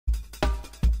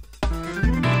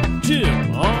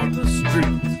Jim on the Street.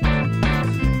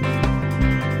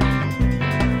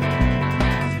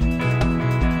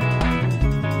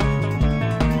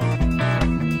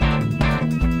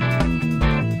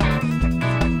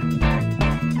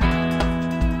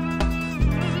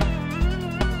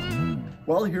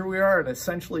 Well, here we are at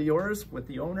Essentially Yours with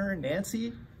the owner,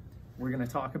 Nancy. We're going to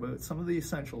talk about some of the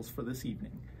essentials for this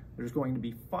evening. There's going to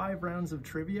be 5 rounds of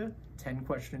trivia, 10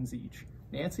 questions each.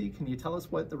 Nancy, can you tell us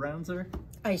what the rounds are?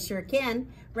 I sure can.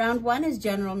 Round 1 is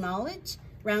general knowledge.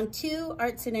 Round 2,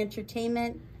 arts and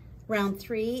entertainment. Round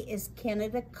 3 is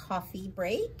Canadian coffee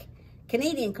break.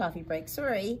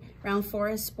 Round 4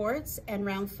 is sports, and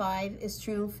round 5 is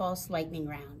true and false lightning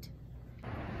round.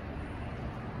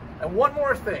 And one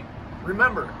more thing.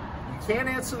 Remember, you can't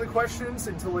answer the questions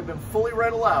until they've been fully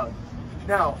read aloud.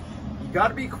 Now, you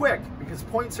gotta be quick because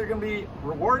points are gonna be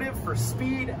rewarded for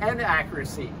speed and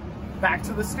accuracy. Back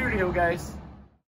to the studio, guys.